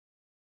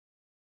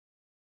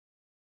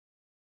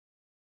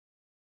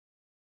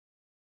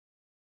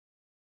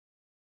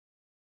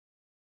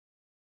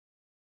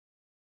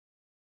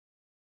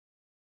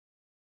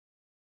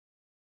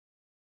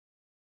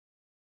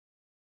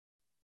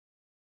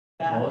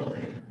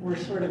We're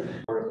sort of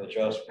Board of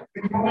Adjustment.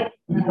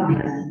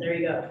 there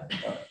you go.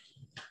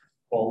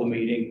 Call the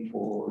meeting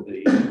for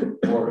the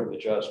Board of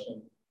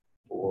Adjustment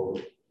for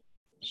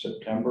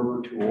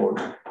September to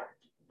order.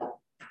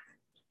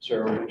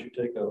 Sarah, would you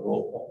take a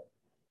roll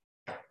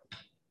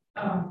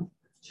call?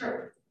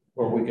 Sure.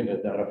 Or we can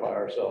identify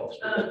ourselves.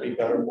 Would that be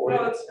better for you?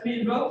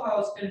 Well, roll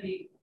call is going to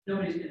be,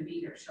 nobody's going to be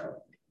here. So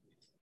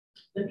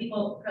the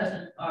people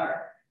present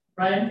are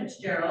Brian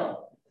Fitzgerald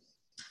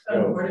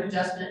from the Board of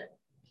Adjustment,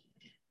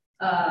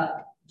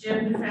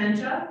 Jim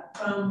DeFrancha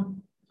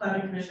from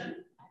Planning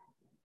Commission,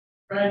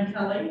 Brian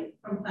Kelly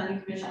from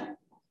Planning Commission,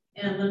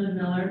 and Linda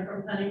Miller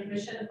from Planning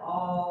Commission,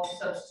 all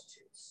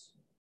substitutes.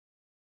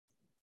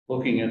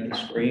 Looking at the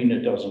screen,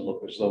 it doesn't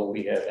look as though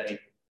we have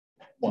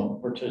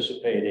anyone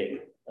participating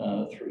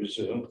through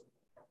Zoom.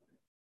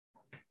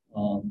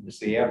 Is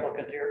the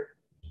applicant here?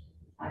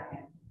 I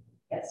am,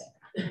 yes.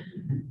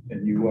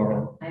 And you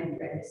are? I'm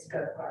Brenda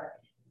Skopar.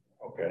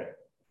 Okay.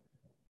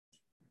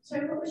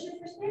 Sorry, what was your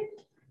first name?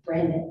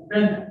 Brenda.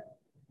 Brenda.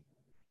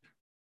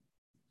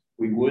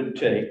 We would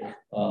take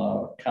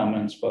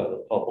comments by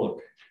the public,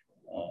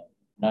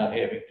 not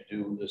having to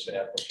do this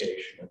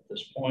application at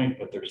this point,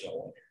 but there's no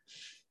one.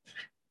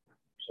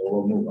 So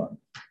we'll move on.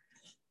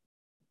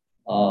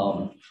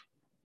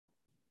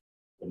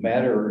 The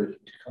matter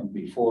to come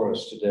before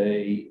us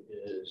today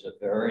is a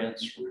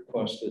variance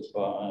requested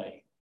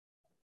by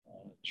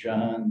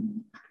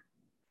John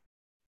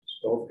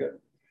Stoker.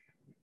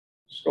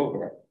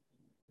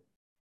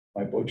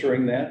 Am I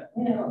butchering that?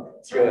 No,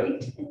 that's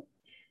good. Right.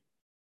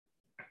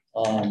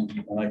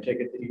 And I take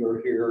it that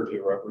you're here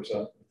to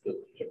represent the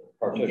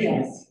partition?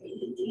 Yes,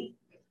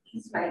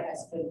 he's my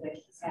husband, but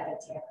he's out of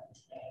town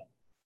today.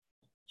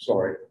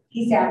 Sorry.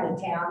 He's out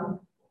of town.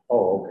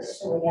 Oh, okay.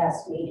 So he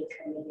asked me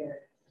to come in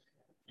here.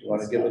 Do you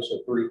want to give us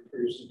a brief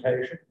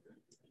presentation?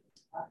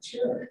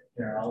 Sure.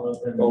 Here, I'll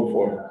open. Go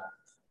for it.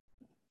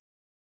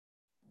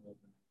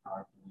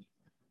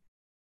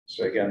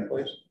 Say again,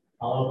 please.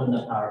 I'll open the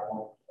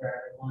PowerPoint for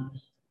everyone.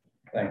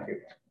 Thank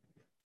you.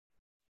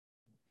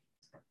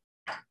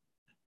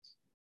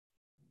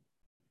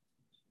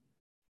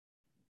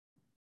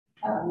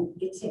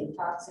 It's in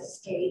Fox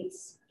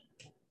Estates,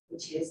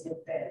 which is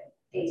at the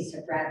base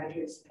of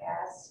Ravagers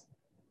Pass.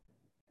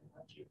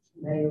 If you're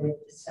familiar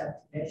with the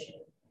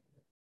subdivision.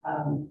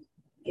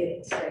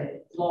 It's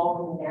a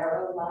long,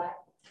 narrow lot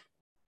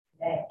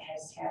that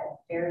has had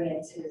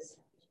variances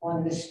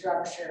on the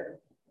structure,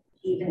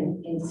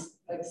 even in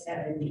the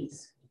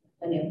 70s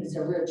when it was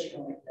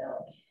originally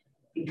built,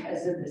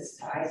 because of the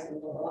size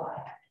of the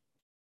lot.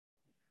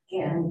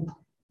 And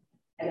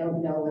I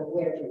don't know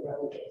where the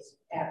road is.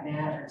 That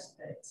matters,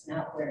 but it's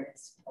not where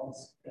it's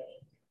supposed to be.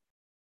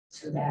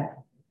 So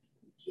that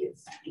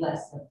gives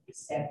less of the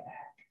setback.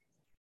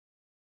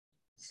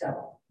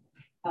 So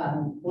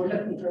we're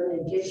looking for an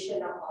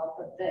addition off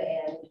of the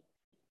end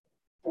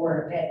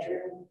for a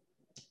bedroom,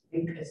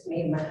 because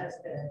me and my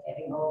husband are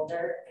getting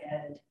older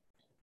and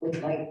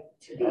would like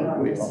to be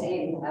on the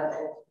same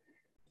level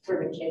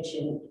for the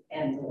kitchen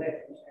and the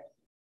living room.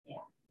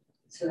 Yeah.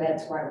 So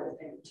that's why we're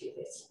going to do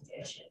this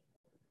addition.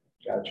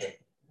 Gotcha.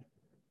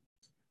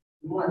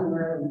 One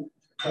room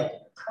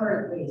that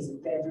currently is a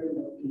bedroom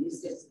that we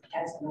use as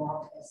an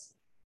office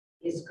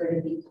is going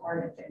to be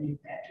part of the new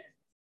bedroom.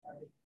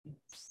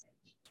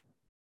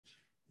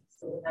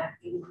 So we're not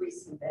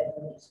increasing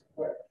bedrooms,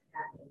 we're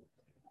having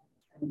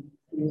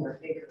a newer,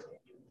 bigger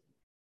bedroom.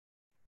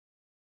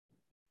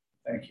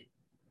 Thank you.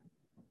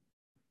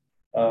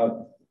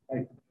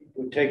 I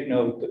would take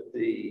note that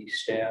the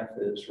staff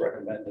is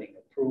recommending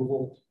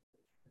approval.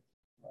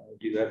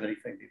 Do you have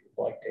anything you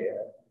would like to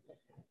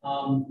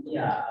add?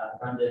 Yeah,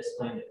 Brenda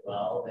explained it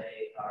well.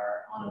 They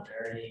are on a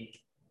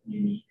very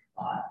unique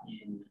lot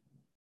in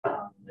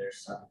their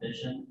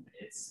subdivision.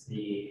 It's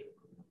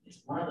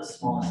one of the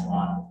smallest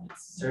lots.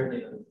 It's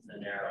certainly the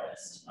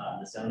narrowest.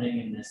 The zoning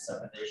in this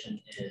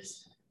subdivision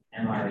is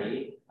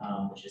MRE,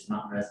 which is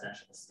Mountain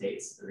Residential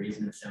Estates. The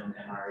reason it's zoned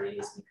MRE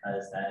is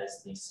because that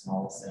is the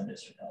smallest zone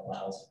district that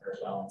allows for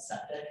well and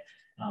septic,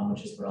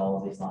 which is what all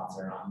of these lots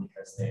are on,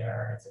 because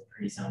it's a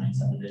pre-zoning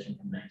subdivision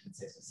from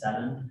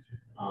 1967.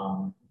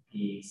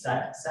 The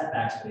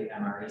setbacks for the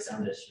MRE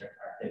zone district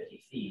are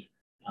 50 feet.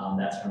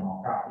 That's from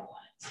all property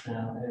lines.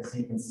 Now, as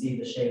you can see,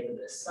 the shape of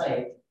this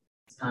site,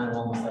 it's kind of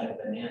almost like a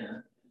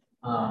banana.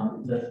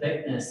 The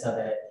thickness of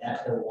it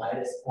at the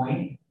widest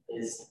point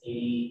is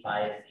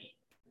 85 feet.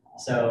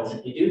 So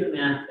if you do the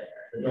math there,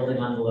 the building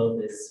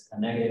envelope is a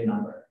negative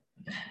number.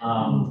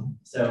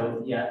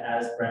 So yeah,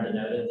 as Brenda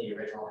noted, the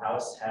original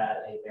house had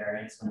a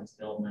variance when it was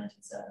built in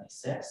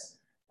 1976.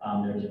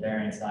 There was a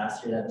variance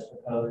last year that was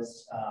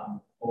proposed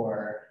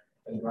for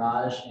a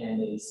garage and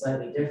a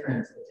slightly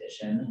different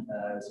addition.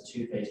 It was a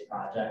two-phase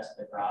project.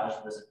 The garage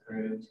was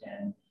approved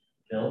and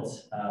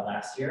built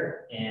last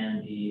year,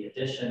 and the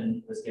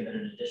addition was given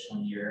an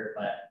additional year,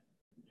 but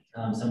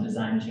some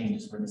design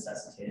changes were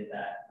necessitated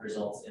that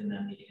results in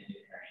them needing a new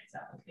variance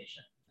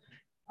application.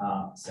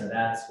 So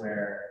that's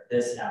where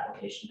this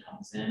application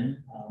comes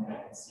in. You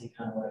can see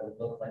kind of what it would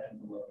look like in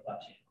the lower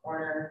left-hand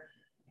corner.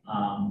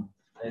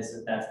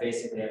 that's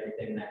basically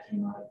everything that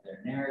came out of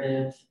their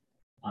narrative.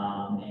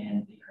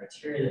 And the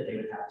criteria that they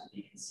would have to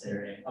be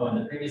considering. Oh, and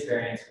the previous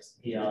variance was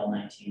PL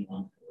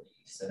 19-140.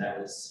 So that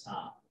was,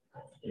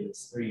 it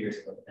was 3 years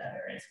ago that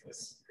variance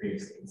was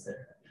previously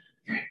considered.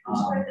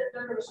 Sorry, that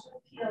number was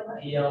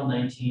PL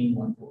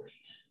 19-140.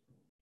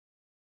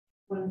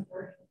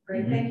 140.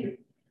 Great, thank you.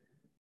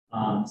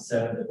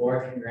 So the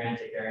board can grant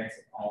a variance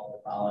if all of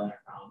the following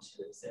are found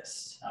to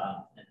exist.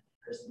 And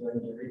Kristen, would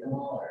you read them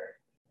all, or?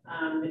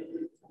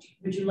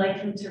 Would you like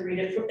him to read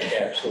it?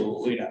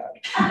 Absolutely not.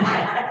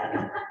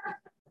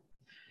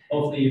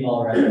 Hopefully you've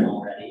all read them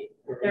already.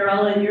 They're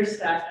all in your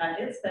staff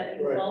packets that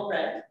you've all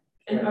read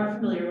and are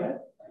familiar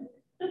with.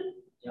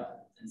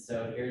 Yep. And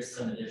so here's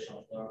some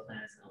additional floor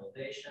plans and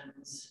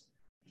elevations.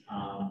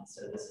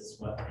 So this is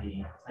what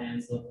the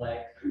plans look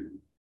like.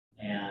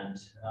 And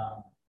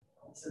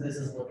so this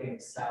is looking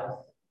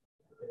south.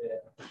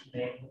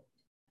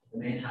 The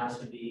main house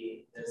would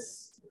be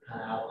this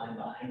kind of outline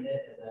behind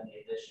it, and then the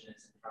addition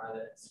is in front of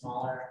it,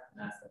 smaller,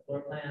 and that's the floor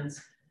plans.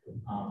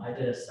 I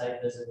did a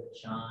site visit with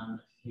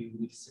John a few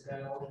weeks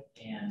ago,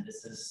 and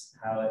this is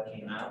how it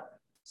came out.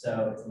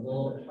 So it's a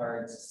little bit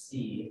hard to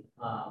see,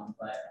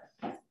 but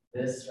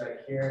this right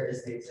here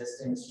is the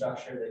existing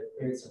structure. They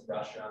cleared some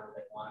brush around it.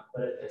 They want to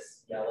put it,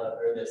 this yellow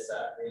or this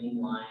green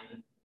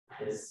line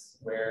is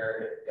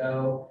where it would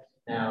go.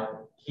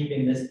 Now,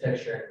 keeping this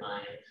picture in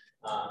mind,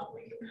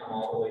 we can come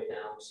all the way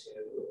down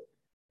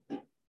to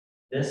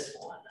this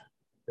one.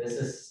 This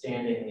is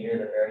standing near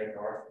the very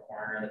north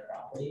corner of the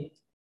property,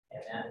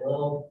 and that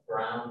little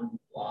brown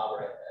blob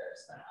right there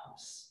is the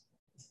house.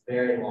 It's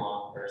very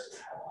long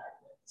versus how wide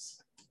it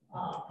is.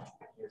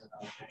 Here's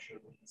another picture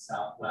of the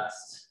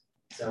southwest.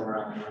 So we're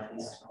on the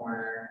northeast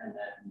corner, and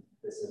then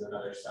this is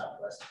another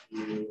southwest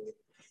view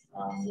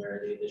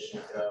where the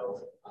addition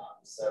go.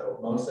 So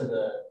most of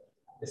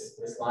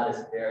this lot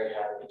is very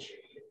heavily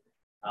treated,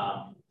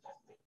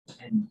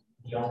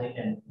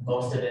 and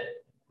most of it.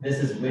 This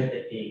is with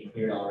it being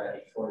cleared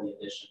already for the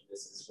addition.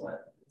 This is what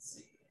you can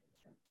see.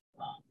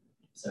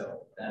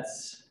 So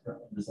that's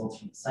results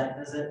from the site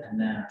visit, and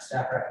then our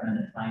staff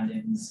recommended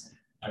findings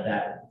are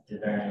that the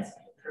variance be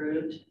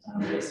approved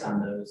based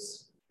on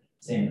those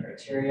same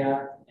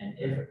criteria, and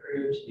if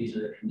approved, these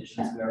are the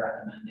conditions we are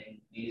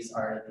recommending. These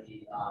are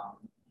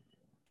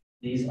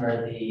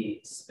the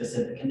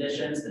specific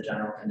conditions, the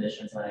general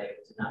conditions I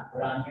did not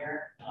put on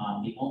here.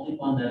 The only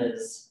one that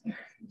is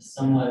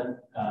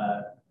somewhat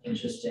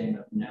interesting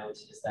of note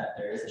is that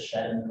there is a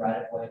shed in the right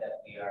of way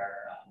that we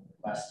are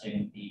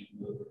requesting be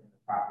moved within the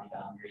property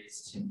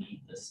boundaries to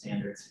meet the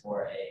standards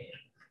for a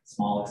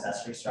small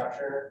accessory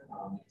structure.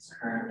 Because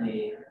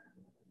currently,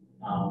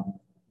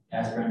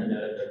 as Brenda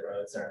noted, the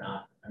roads are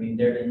not, I mean,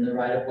 they're in the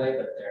right of way,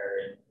 but they're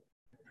in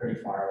pretty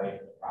far away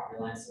from the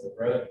property line. So the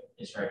road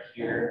is right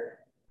here.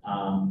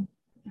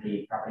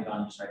 The property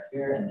boundary is right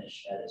here, and the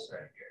shed is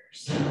right here.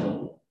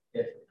 So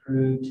if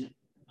approved,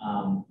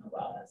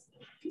 well, that's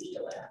the huge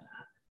delay on that.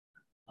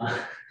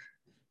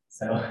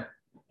 So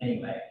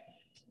anyway,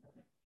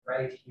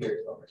 right here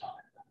is what we're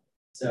talking about.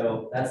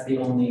 So that's the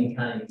only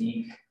kind of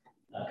unique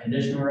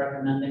condition we're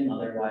recommending.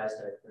 Otherwise,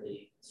 they're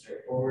pretty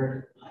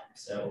straightforward.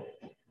 So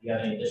do you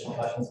have any additional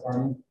questions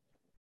for me?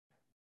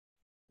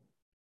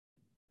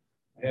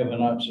 I have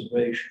an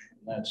observation,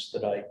 and that's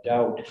that I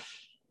doubt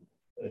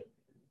that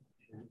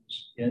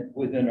it's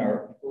within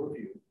our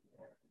purview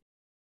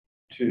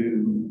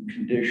to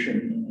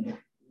condition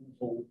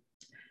approval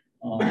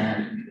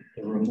on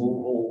the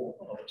removal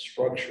of a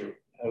structure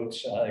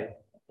outside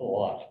the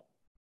lot.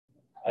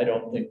 I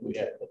don't think we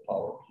have the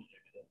power to do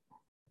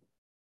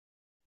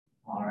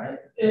that. All right.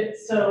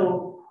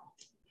 So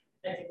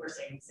I think we're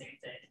saying the same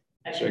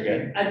thing. So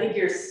again, I think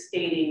you're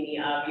stating the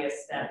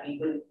obvious that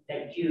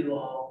you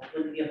all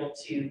wouldn't be able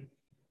to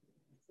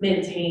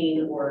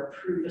maintain or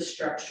approve a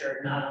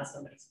structure not on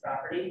somebody's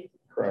property.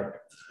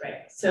 correct.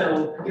 Right.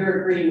 So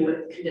you're agreeing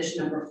with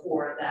condition number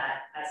 4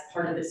 that as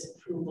part of this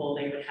approval,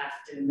 they would have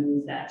to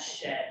move that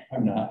shed.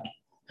 I'm not.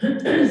 So I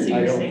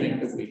you're don't saying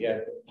think that we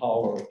have the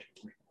power to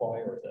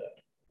require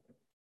that.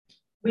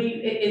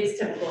 it's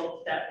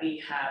typical that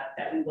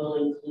we will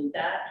include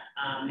that.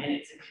 And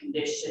it's a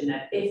condition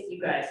that if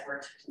you guys were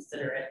to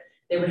consider it,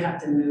 they would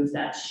have to move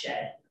that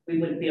shed. We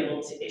wouldn't be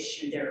able to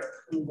issue their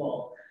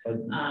approval. But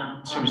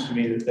it seems to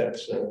me that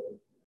that's a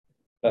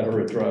better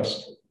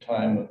addressed at the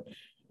time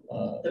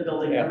of The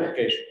building permit.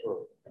 application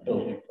for a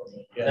building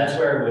permit. Yeah. That's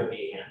where it would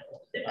be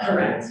handled.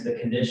 Correct. The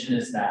condition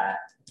is that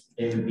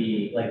it would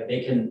be like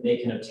they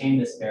can obtain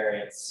this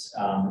variance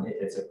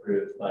if it's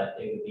approved, but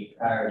it would be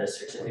prior to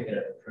certificate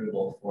of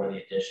approval for the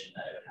addition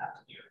that it would have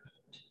to be removed.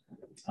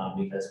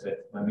 Because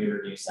when we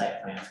review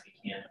site plans,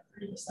 we can't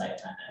approve a site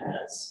plan that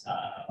has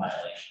a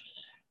violation.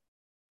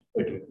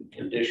 But we can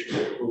condition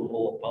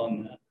approval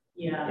upon that.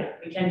 Yeah,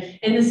 we can.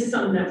 And this is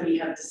something that we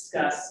have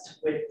discussed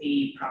with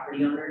the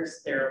property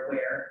owners. They're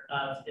aware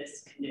of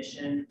this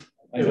condition.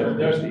 I don't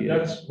see it.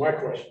 That's my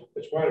question.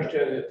 It's my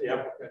understanding that the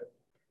applicant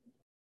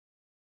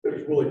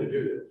is willing to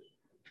do this.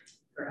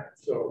 Correct.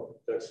 So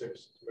that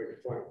seems to make it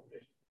fine with me.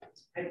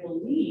 I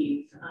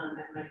believe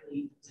and Michael,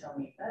 you can tell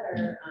me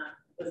better,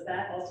 was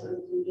that also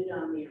included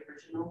on the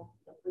original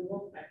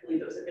approval? I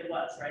believe it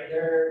was, right?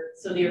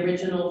 So the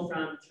original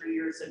from 3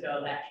 years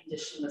ago, that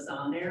condition was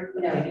on there?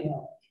 But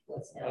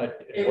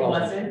It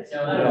wasn't?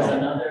 No, there was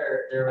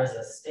there was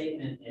a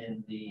statement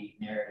in the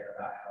narrative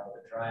about how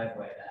the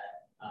driveway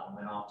that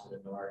went off to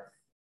the north.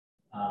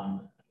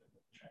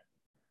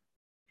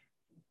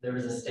 There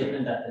was a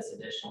statement that this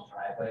additional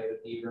driveway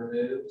would be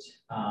removed,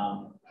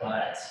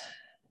 but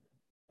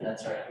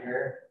that's right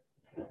here.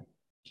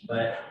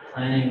 But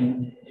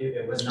planning,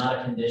 it was not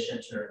a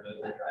condition to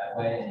remove the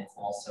driveway, and it's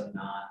also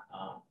not,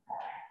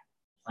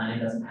 planning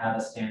doesn't have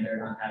a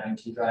standard on having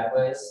 2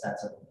 driveways.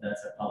 That's a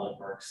public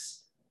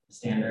works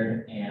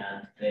standard,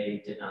 and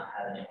they did not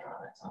have any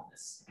comments on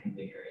this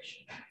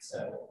configuration.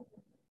 So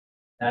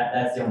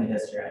that's the only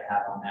history I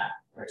have on that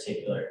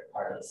particular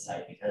part of the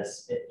site,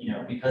 because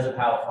because of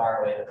how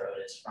far away the road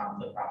is from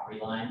the property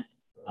line,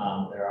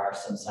 there are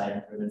some site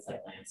improvements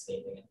like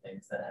landscaping and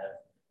things that have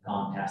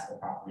gone past the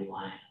property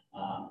line.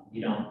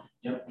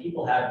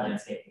 People have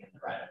landscaping in the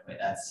right of way.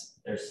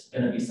 There's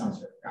going to be some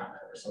sort of ground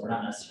cover, so we're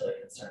not necessarily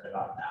concerned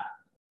about that.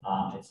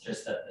 It's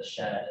just that the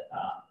shed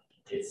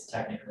is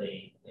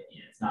technically,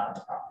 it's not on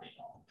the property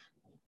at all.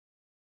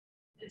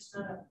 It's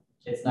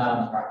not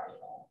on the property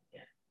at all.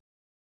 Yeah.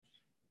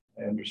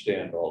 I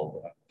understand all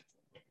of that.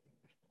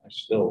 I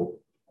still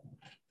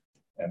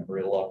am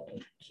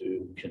reluctant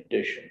to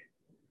condition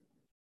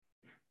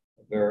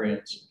a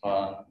variance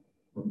upon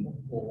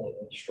removal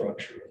of a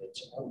structure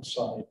that's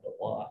outside the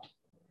lot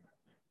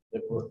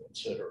that we're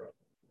considering.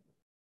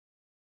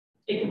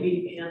 It can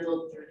be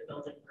handled through the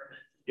building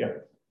permit.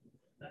 Yeah.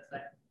 That's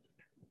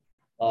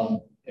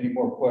fine. Any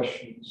more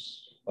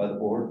questions by the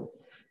board?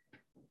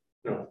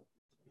 No.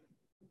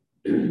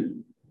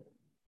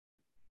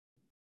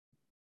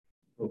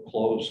 We'll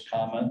close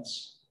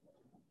comments,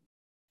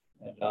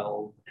 and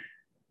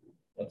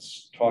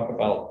let's talk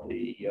about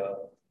the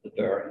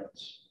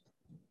variance.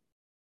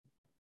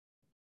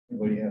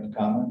 Anybody have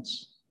comments?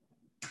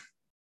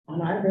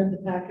 When I read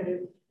the packet,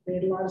 it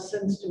made a lot of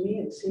sense to me.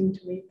 It seemed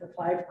to meet the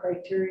 5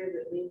 criteria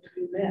that need to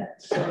be met.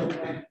 So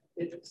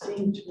it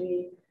seemed to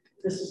me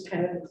this is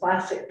kind of the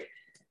classic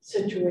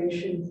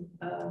situation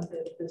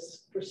that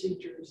this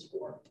procedure is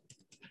for.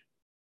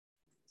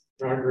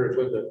 I agree with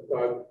Linda. I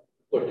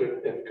looked at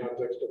it in the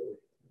context of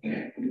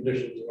the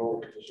conditions and all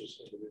the conditions.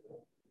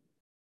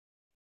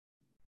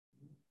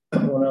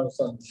 When I was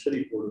on the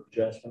city board of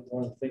adjustment,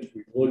 one of the things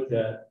we looked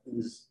at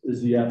is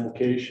the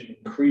application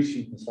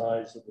increasing the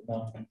size of the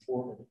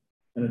non-conformity,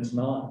 and it's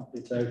not.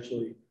 It's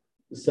actually,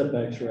 the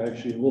setbacks are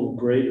actually a little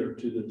greater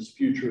to this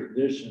future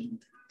addition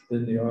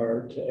than they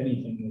are to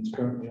anything that's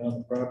currently on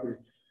the property.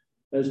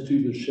 As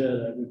to the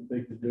shed, I would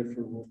beg to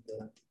differ with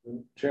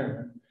the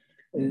chairman,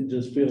 and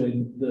just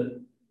feeling that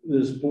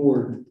this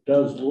board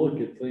does look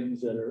at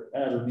things that are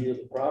at or near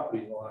the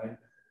property line,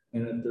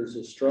 and if there's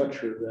a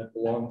structure that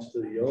belongs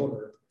to the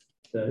owner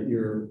that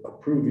you're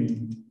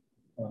approving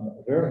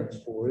a variance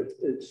for,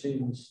 it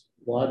seems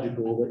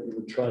logical that you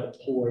would try to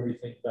pull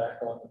everything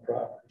back on the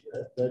property.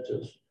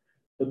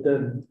 But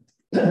then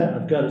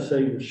I've got to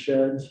say, the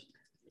sheds,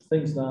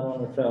 thing's not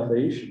on a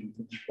foundation.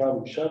 You should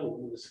probably shovel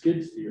with a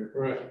skid steer,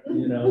 Right. So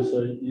you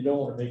don't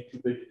want to make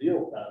too big a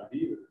deal about it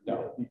either.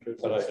 No,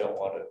 because but I don't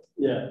want to.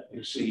 Yeah,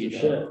 you see it's a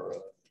shed.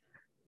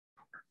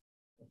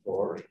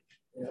 Authority.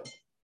 Yeah.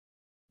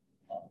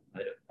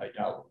 I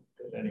doubt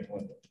that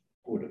anyone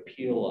would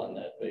appeal on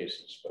that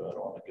basis, but I don't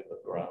want to give the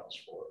grounds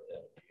for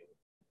that appeal.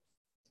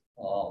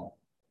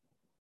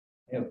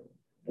 I have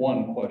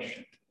one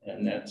question,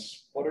 and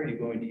that's, what are you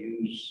going to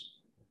use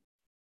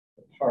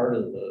the part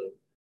of the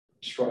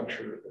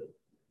structure that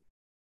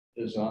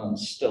is on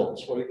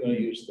stilts? What are you going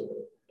to use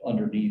the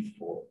underneath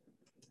for?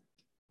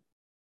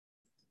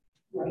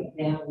 Right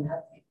now,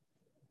 nothing.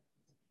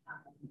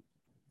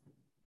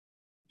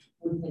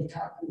 We've been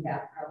talking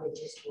about probably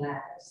just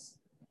lattice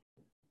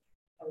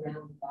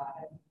around the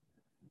bottom,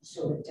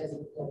 so it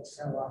doesn't look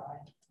so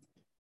odd.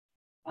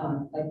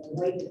 Like the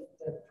way that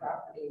the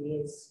property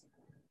is,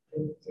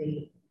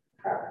 the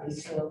property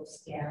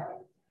slopes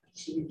down,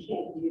 so you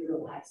can't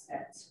utilize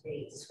that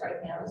space.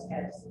 Right now, it's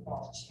got a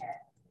small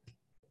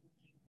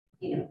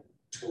shed,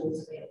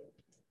 tools in.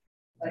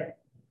 But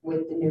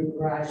with the new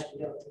garage, we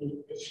don't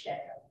need the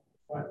shed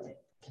or the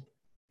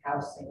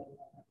house anymore.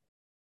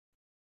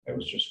 I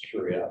was just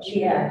curious.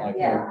 Yeah, I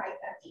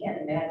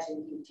can't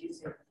imagine you'd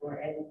use it for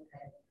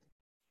anything.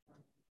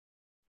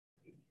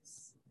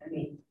 I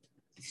mean,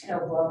 snow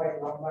blower,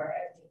 lumber,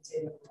 everything's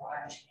in the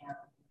garage now.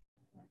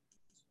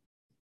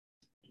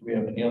 Do we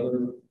have any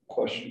other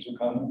questions or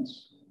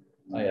comments?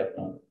 I have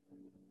none.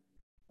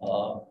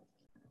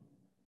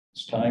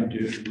 It's time to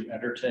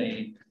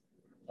entertain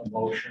a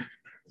motion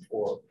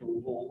for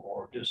approval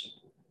or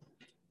disapproval.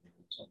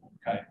 Someone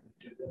kind of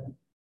do that.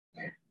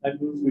 I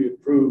move we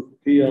approve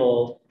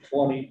PL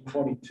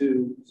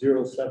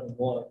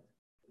 2022-071.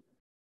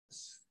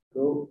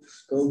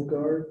 Scope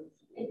guard.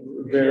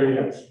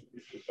 variance.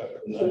 It's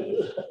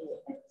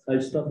I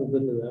stumbled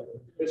into that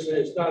one.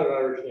 not an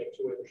Irish name,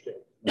 so we understand.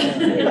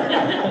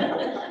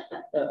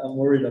 I'm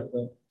worried of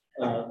them,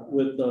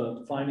 with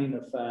the finding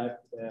of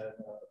fact and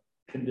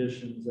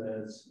conditions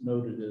as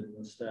noted in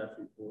the staff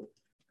report.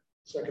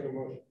 Second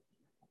motion.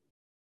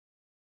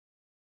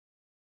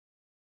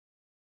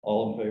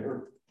 All in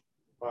favor?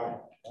 Aye.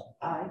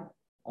 Aye.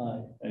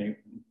 Aye.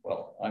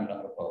 Well, I'm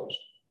not opposed.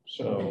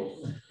 So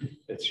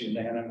it's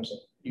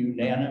unanimously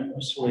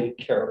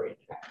carried.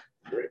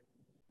 Great.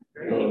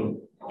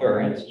 The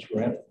variance is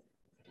granted.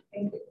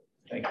 Thank you.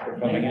 Thank you for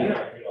coming in.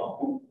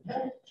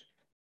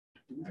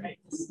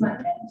 This is my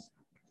bad.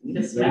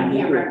 Just give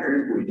me a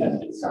record.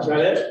 Is that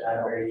it?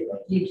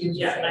 You can.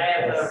 Yeah, say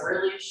I have this. a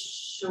really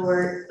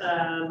short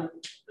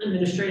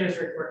administrator's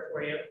report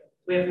for you.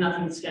 We have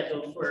nothing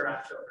scheduled for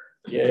October.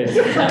 Yeah.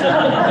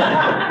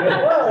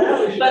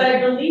 But I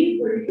believe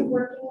we're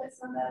working with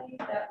somebody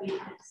that we can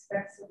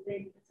expect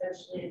something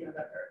potentially in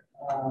November.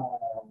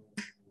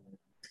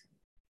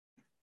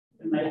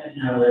 It might have been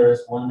No, there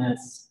was one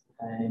that's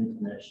planning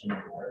commission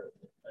or,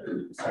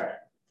 sorry.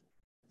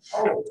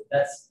 Oh,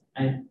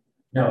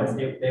 no,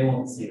 they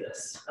won't see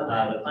this.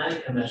 The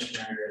planning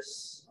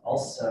commissioners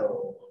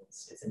also,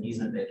 it's an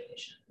easement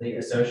vacation. The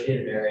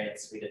associated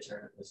variance we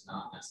determined was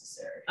not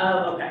necessary.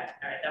 Oh, okay,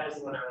 all right, that was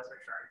the one I was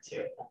referring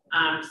to.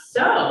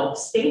 So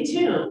stay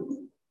tuned.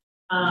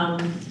 And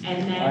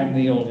then. I'm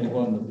the only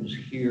one that was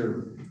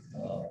here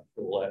for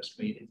the last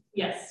meeting,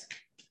 Yes,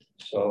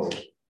 so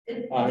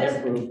I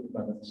approve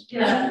minutes.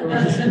 Yeah, the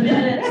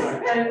minutes,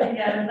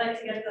 I'd like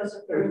to get those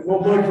approved.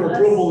 We'll vote for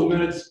approval of the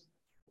minutes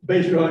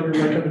based on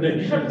your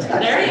recommendations.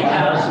 there you go.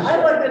 I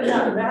looked at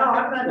that now,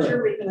 I'm not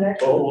sure we can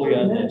actually. Oh,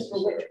 yeah. minutes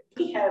for which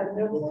we have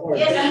no.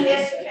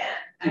 Yes, you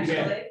can, You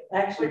can. actually,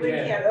 Actually, we We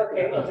can. can,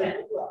 okay. well, Okay.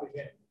 well,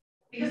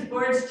 because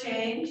boards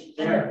change,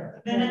 and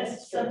Right.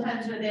 minutes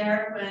sometimes are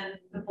there when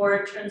the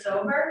board turns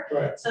over.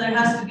 Right. So there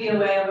has to be a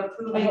way of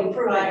approving Of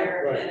approving,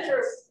 prior right.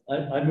 minutes.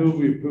 I move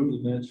we approve the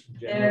minutes from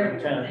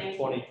January There, 10th, thank you.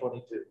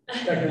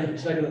 2022.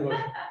 Second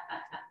motion.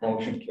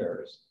 Motion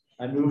carries.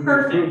 I move we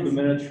approve Perfect. the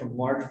minutes from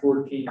March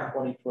 14th,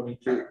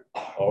 2022.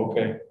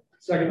 Okay.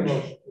 Second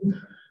motion.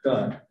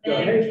 Done.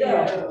 Thank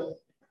you.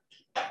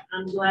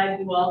 I'm glad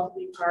you all could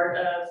be part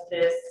of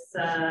this.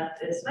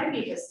 This might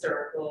be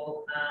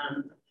historical,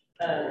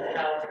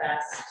 how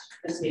fast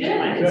this meeting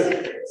might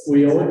be.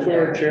 We owe it to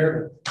our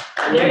chairman.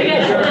 There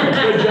you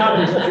go. Good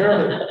job, Mr.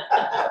 Chairman.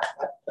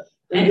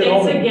 And We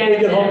thanks again.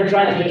 get home in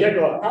time for the How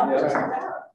kickoff. much is that?